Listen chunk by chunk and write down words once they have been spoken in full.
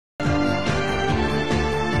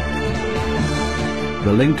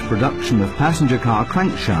The linked production of passenger car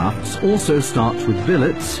crankshafts also starts with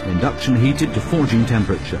billets, induction heated to forging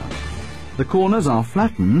temperature. The corners are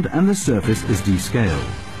flattened and the surface is descaled.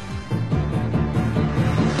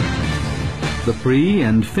 The pre-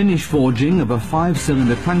 and finish forging of a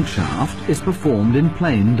 5-cylinder crankshaft is performed in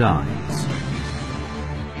plain dies.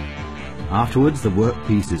 Afterwards, the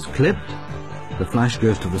workpiece is clipped, the flash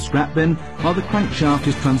goes to the scrap bin, while the crankshaft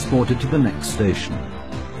is transported to the next station.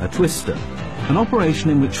 A twister, an operation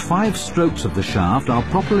in which 5 strokes of the shaft are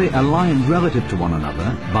properly aligned relative to one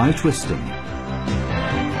another by twisting.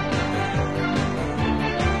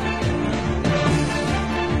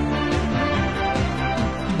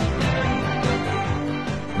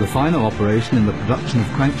 The final operation in the production of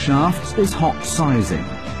crankshafts is hot sizing.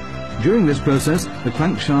 During this process, the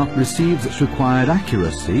crankshaft receives its required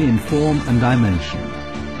accuracy in form and dimension.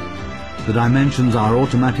 The dimensions are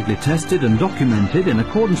automatically tested and documented in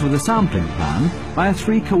accordance with a sampling plan by a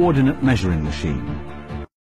 3-coordinate measuring machine.